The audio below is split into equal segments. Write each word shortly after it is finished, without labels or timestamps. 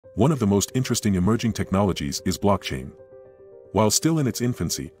One of the most interesting emerging technologies is blockchain. While still in its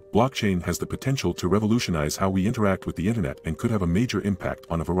infancy, blockchain has the potential to revolutionize how we interact with the internet and could have a major impact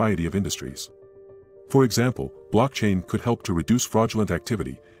on a variety of industries. For example, blockchain could help to reduce fraudulent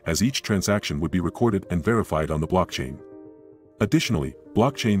activity, as each transaction would be recorded and verified on the blockchain. Additionally,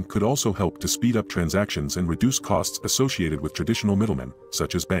 blockchain could also help to speed up transactions and reduce costs associated with traditional middlemen,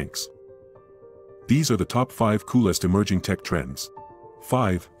 such as banks. These are the top 5 coolest emerging tech trends.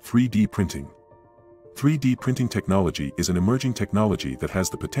 5. 3D printing. 3D printing technology is an emerging technology that has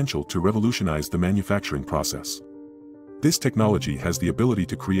the potential to revolutionize the manufacturing process. This technology has the ability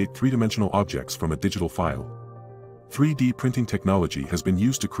to create three-dimensional objects from a digital file. 3D printing technology has been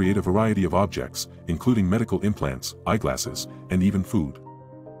used to create a variety of objects, including medical implants, eyeglasses, and even food.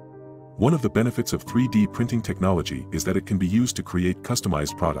 One of the benefits of 3D printing technology is that it can be used to create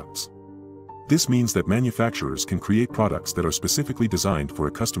customized products. This means that manufacturers can create products that are specifically designed for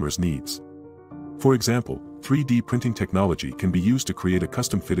a customer's needs. For example, 3D printing technology can be used to create a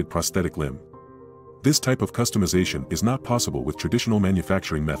custom-fitted prosthetic limb. This type of customization is not possible with traditional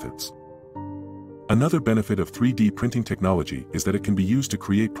manufacturing methods. Another benefit of 3D printing technology is that it can be used to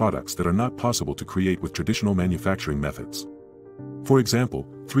create products that are not possible to create with traditional manufacturing methods. For example,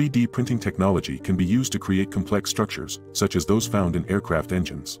 3D printing technology can be used to create complex structures, such as those found in aircraft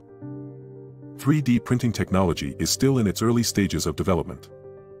engines. 3D printing technology is still in its early stages of development.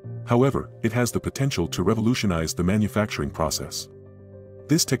 However, it has the potential to revolutionize the manufacturing process.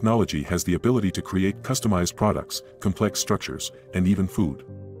 This technology has the ability to create customized products, complex structures, and even food.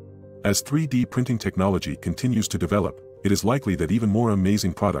 As 3D printing technology continues to develop, it is likely that even more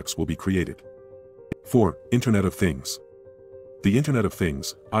amazing products will be created. 4. Internet of Things. The Internet of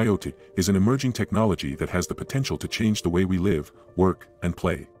Things, IoT, is an emerging technology that has the potential to change the way we live, work, and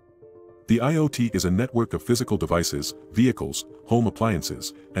play. The IoT is a network of physical devices, vehicles, home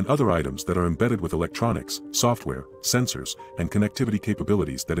appliances, and other items that are embedded with electronics, software, sensors, and connectivity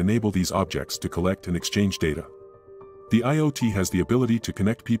capabilities that enable these objects to collect and exchange data. The IoT has the ability to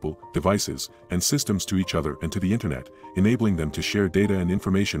connect people, devices, and systems to each other and to the internet, enabling them to share data and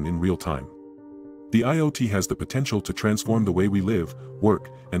information in real time. The IoT has the potential to transform the way we live, work,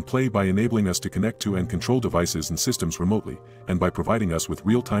 and play by enabling us to connect to and control devices and systems remotely, and by providing us with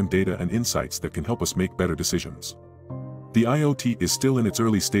real-time data and insights that can help us make better decisions. The IoT is still in its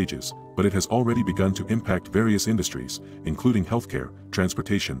early stages, but it has already begun to impact various industries, including healthcare,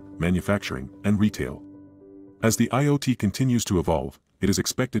 transportation, manufacturing, and retail. As the IoT continues to evolve, it is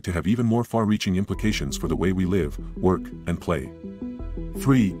expected to have even more far-reaching implications for the way we live, work, and play.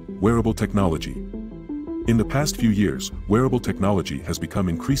 3. Wearable technology. In the past few years, wearable technology has become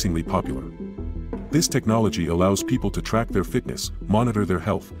increasingly popular. This technology allows people to track their fitness, monitor their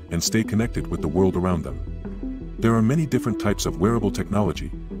health, and stay connected with the world around them. There are many different types of wearable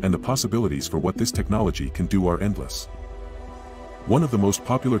technology, and the possibilities for what this technology can do are endless. One of the most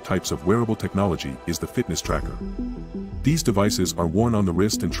popular types of wearable technology is the fitness tracker. These devices are worn on the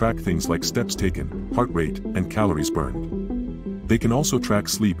wrist and track things like steps taken, heart rate, and calories burned. They can also track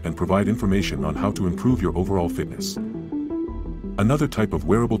sleep and provide information on how to improve your overall fitness. Another type of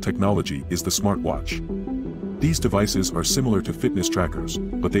wearable technology is the smartwatch. These devices are similar to fitness trackers,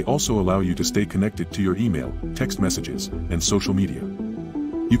 but they also allow you to stay connected to your email, text messages, and social media.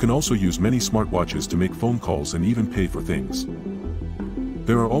 You can also use many smartwatches to make phone calls and even pay for things.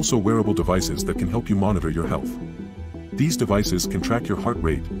 There are also wearable devices that can help you monitor your health. These devices can track your heart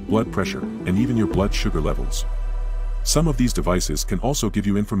rate, blood pressure, and even your blood sugar levels. Some of these devices can also give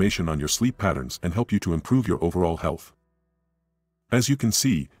you information on your sleep patterns and help you to improve your overall health. As you can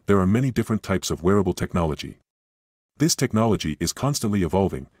see, there are many different types of wearable technology. This technology is constantly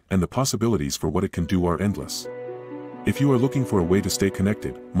evolving, and the possibilities for what it can do are endless. If you are looking for a way to stay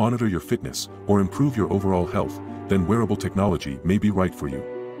connected, monitor your fitness, or improve your overall health, then wearable technology may be right for you.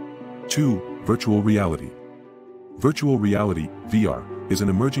 2. Virtual reality. Virtual reality, VR, is an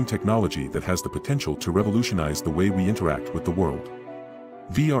emerging technology that has the potential to revolutionize the way we interact with the world.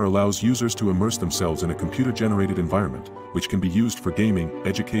 VR allows users to immerse themselves in a computer-generated environment, which can be used for gaming,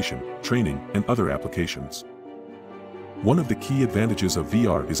 education, training, and other applications. One of the key advantages of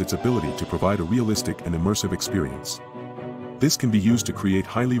VR is its ability to provide a realistic and immersive experience. This can be used to create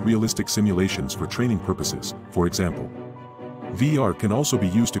highly realistic simulations for training purposes, for example. VR can also be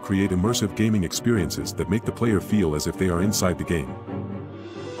used to create immersive gaming experiences that make the player feel as if they are inside the game.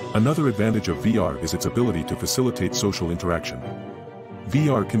 Another advantage of VR is its ability to facilitate social interaction.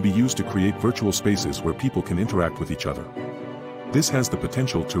 VR can be used to create virtual spaces where people can interact with each other. This has the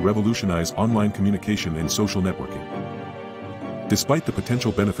potential to revolutionize online communication and social networking. Despite the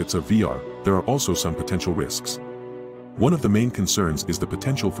potential benefits of VR, there are also some potential risks. One of the main concerns is the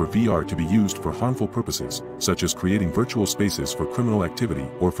potential for VR to be used for harmful purposes, such as creating virtual spaces for criminal activity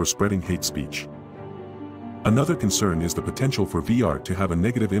or for spreading hate speech. Another concern is the potential for VR to have a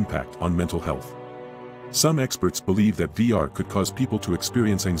negative impact on mental health. Some experts believe that VR could cause people to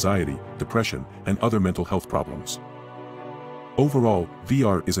experience anxiety, depression, and other mental health problems. Overall,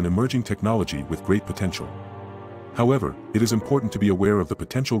 VR is an emerging technology with great potential. However, it is important to be aware of the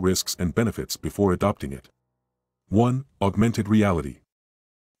potential risks and benefits before adopting it. 1. Augmented reality.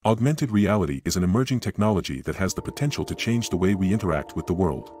 Augmented reality is an emerging technology that has the potential to change the way we interact with the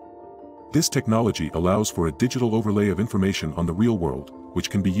world. This technology allows for a digital overlay of information on the real world, which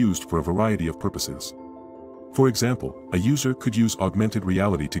can be used for a variety of purposes. For example, a user could use augmented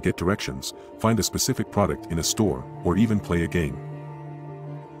reality to get directions, find a specific product in a store, or even play a game.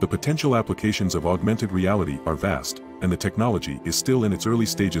 The potential applications of augmented reality are vast, and the technology is still in its early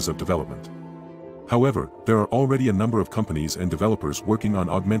stages of development. However, there are already a number of companies and developers working on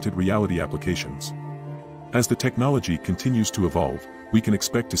augmented reality applications. As the technology continues to evolve, we can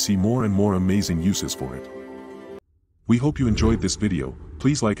expect to see more and more amazing uses for it. We hope you enjoyed this video.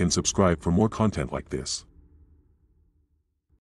 Please like and subscribe for more content like this.